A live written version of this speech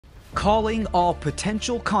Calling all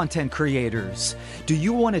potential content creators. Do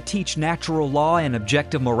you want to teach natural law and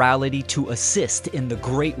objective morality to assist in the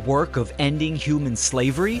great work of ending human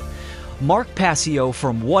slavery? Mark Passio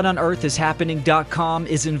from WhatOnEarthIsHappening.com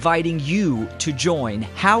is inviting you to join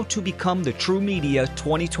How to Become the True Media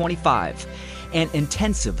 2025, an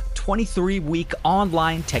intensive 23-week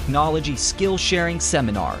online technology skill-sharing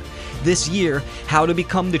seminar. This year, How to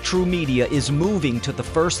Become the True Media is moving to the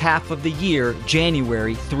first half of the year,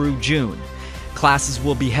 January through June. Classes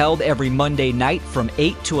will be held every Monday night from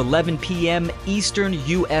 8 to 11 p.m. Eastern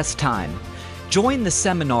U.S. time. Join the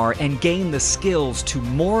seminar and gain the skills to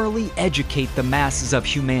morally educate the masses of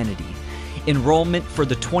humanity. Enrollment for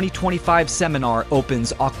the 2025 seminar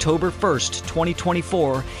opens October 1st,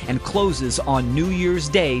 2024 and closes on New Year's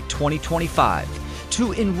Day 2025.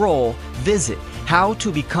 To enroll, visit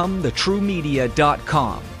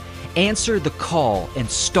howtobecomthetruemedia.com. Answer the call and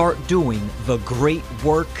start doing the great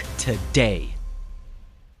work today.